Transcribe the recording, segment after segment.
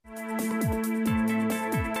Hi,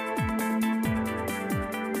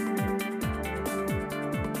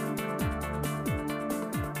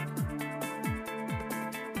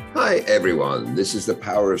 everyone. This is the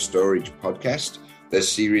Power of Storage podcast, the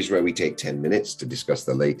series where we take 10 minutes to discuss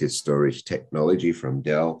the latest storage technology from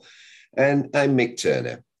Dell. And I'm Mick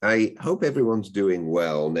Turner. I hope everyone's doing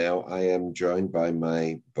well. Now, I am joined by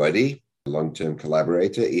my buddy, long-term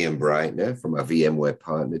collaborator, Ian Breitner from our VMware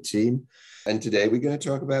partner team. And today we're going to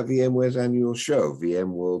talk about VMware's annual show,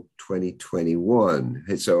 VMworld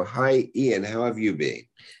 2021. So, hi, Ian. How have you been?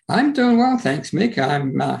 I'm doing well, thanks, Mick.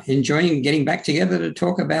 I'm enjoying getting back together to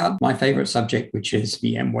talk about my favorite subject, which is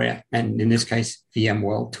VMware, and in this case,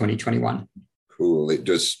 VMworld 2021. Cool. It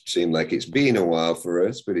does seem like it's been a while for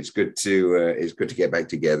us, but it's good to get back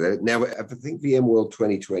together. Now, I think VMworld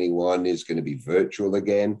 2021 is going to be virtual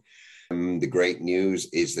again. The great news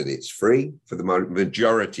is that it's free for the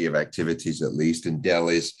majority of activities, at least, and Dell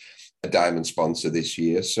is a diamond sponsor this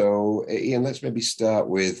year. So, Ian, let's maybe start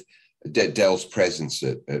with Dell's presence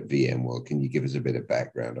at VMworld. Can you give us a bit of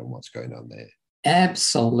background on what's going on there?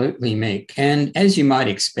 Absolutely, Mick. And as you might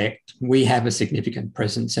expect, we have a significant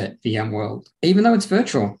presence at VMworld. Even though it's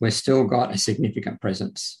virtual, we've still got a significant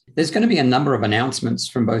presence. There's going to be a number of announcements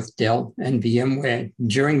from both Dell and VMware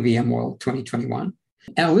during VMworld 2021.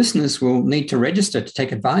 Our listeners will need to register to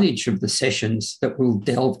take advantage of the sessions that will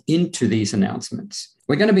delve into these announcements.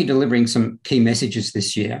 We're going to be delivering some key messages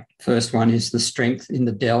this year. First one is the strength in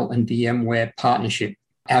the Dell and VMware partnership.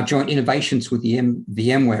 Our joint innovations with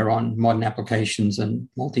VMware on modern applications and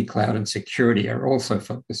multi-cloud and security are also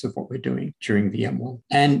focus of what we're doing during VMworld.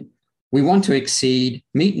 And we want to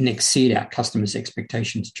meet and exceed our customers'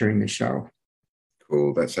 expectations during the show.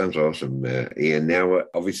 Cool. That sounds awesome, Ian. Now,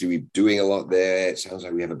 obviously, we're doing a lot there. It sounds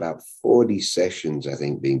like we have about 40 sessions, I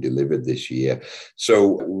think, being delivered this year. So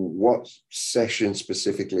what session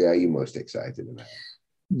specifically are you most excited about?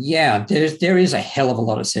 Yeah, there is a hell of a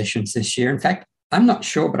lot of sessions this year. In fact, I'm not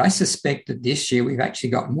sure, but I suspect that this year we've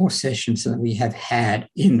actually got more sessions than we have had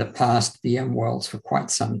in the past VMworlds for quite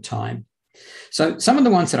some time. So some of the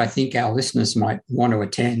ones that I think our listeners might want to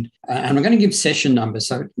attend, and I'm going to give session numbers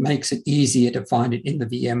so it makes it easier to find it in the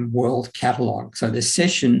VMworld catalog. So the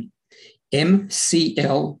session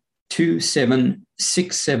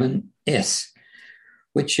MCL2767S,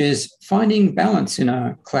 which is Finding Balance in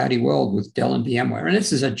a Cloudy World with Dell and VMware. And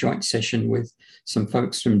this is a joint session with some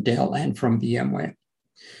folks from Dell and from VMware.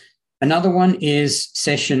 Another one is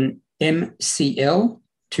session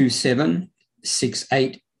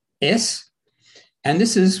MCL2768S. And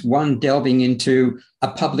this is one delving into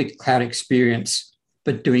a public cloud experience,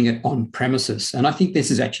 but doing it on premises. And I think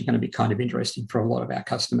this is actually going to be kind of interesting for a lot of our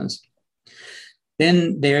customers.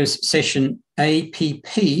 Then there's session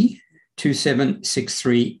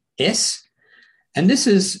APP2763S. And this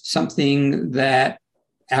is something that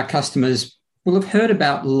our customers will have heard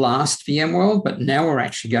about last VMworld, but now we're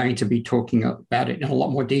actually going to be talking about it in a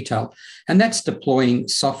lot more detail. And that's deploying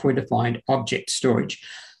software-defined object storage.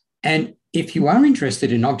 And if you are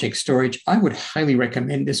interested in object storage, I would highly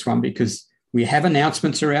recommend this one because we have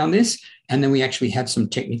announcements around this, and then we actually have some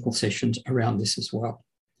technical sessions around this as well.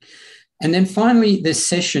 And then finally, there's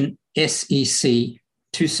session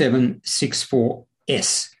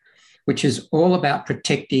SEC2764S, which is all about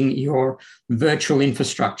protecting your virtual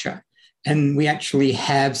infrastructure. And we actually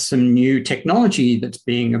have some new technology that's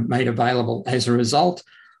being made available as a result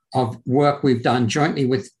of work we've done jointly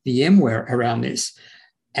with VMware around this.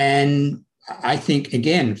 And I think,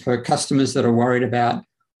 again, for customers that are worried about,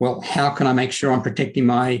 well, how can I make sure I'm protecting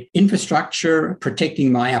my infrastructure,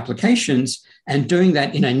 protecting my applications, and doing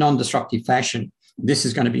that in a non-disruptive fashion, this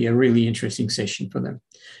is going to be a really interesting session for them.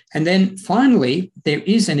 And then finally, there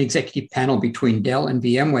is an executive panel between Dell and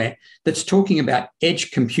VMware that's talking about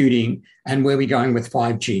edge computing and where we're going with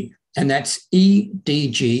 5G. And that's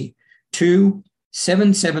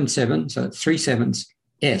EDG2777, so 3 sevens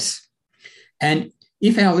S. And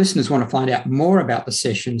if our listeners want to find out more about the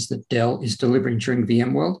sessions that Dell is delivering during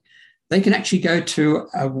VMworld, they can actually go to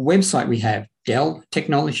a website we have,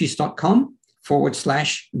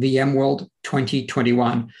 delltechnologies.com/VMworld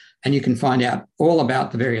 2021. And you can find out all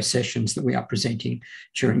about the various sessions that we are presenting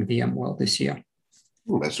during VMworld this year.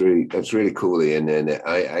 That's really cool, Ian. And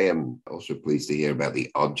I am also pleased to hear about the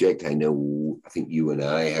object. I think you and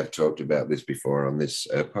I have talked about this before on this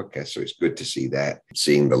podcast, so it's good to see that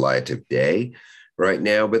seeing the light of day right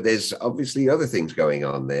now. But there's obviously other things going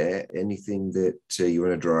on there. Anything that you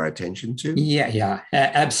want to draw our attention to? Yeah,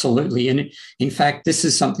 absolutely. And in fact, this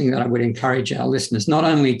is something that I would encourage our listeners not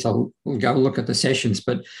only to go look at the sessions,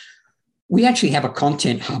 but We actually have a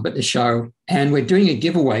content hub at the show, and we're doing a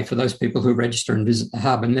giveaway for those people who register and visit the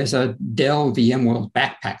hub. And there's a Dell VMworld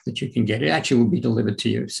backpack that you can get. It actually will be delivered to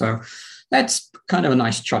you. So that's kind of a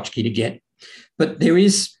nice tchotchke to get. But there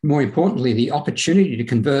is, more importantly, the opportunity to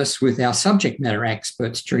converse with our subject matter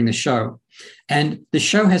experts during the show. And the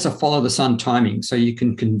show has a follow the sun timing, so you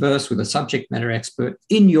can converse with a subject matter expert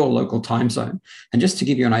in your local time zone. And just to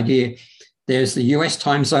give you an idea, there's the US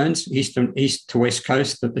time zones, east to west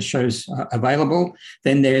coast, that the show's available.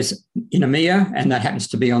 Then there's in EMEA, and that happens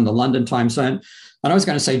to be on the London time zone. And I was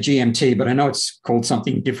going to say GMT, but I know it's called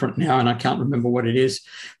something different now, and I can't remember what it is.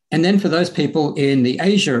 And then for those people in the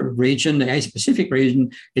Asia region, the Asia Pacific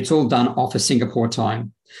region, it's all done off of Singapore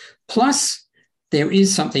time. Plus, there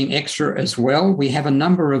is something extra as well. We have a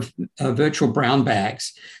number of virtual brown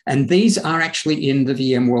bags, and these are actually in the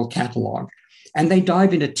VMworld catalog. And they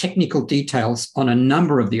dive into technical details on a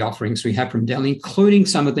number of the offerings we have from Dell, including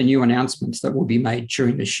some of the new announcements that will be made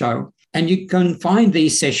during the show. And you can find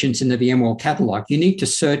these sessions in the VMworld catalog. You need to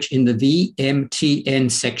search in the VMTN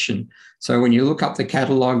section. So when you look up the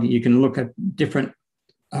catalog, you can look at different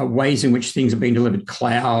ways in which things are being delivered,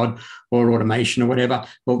 cloud or automation or whatever.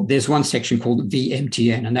 Well, there's one section called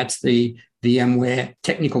VMTN, and that's the VMware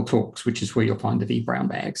Technical Talks, which is where you'll find the vBrown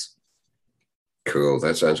bags. Cool.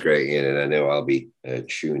 That sounds great, Ian. And I know I'll be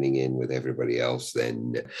tuning in with everybody else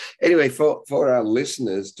then. Anyway, for our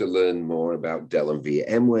listeners to learn more about Dell and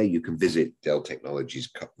VMware, you can visit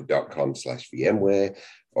delltechnologies.com/VMware,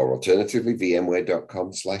 or alternatively,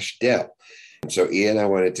 vmware.com/Dell. And so, Ian, I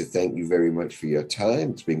wanted to thank you very much for your time.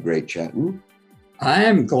 It's been great chatting. I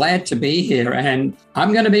am glad to be here, and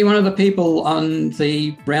I'm going to be one of the people on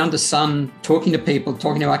the Round the Sun talking to people,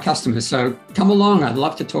 talking to our customers. So come along. I'd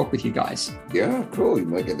love to talk with you guys. Yeah, cool. You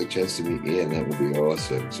might get the chance to meet Ian. That would be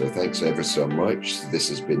awesome. So thanks ever so much. This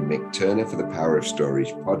has been Mick Turner for the Power of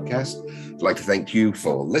Storage podcast. I'd like to thank you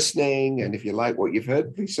for listening. And if you like what you've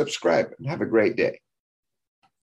heard, please subscribe and have a great day.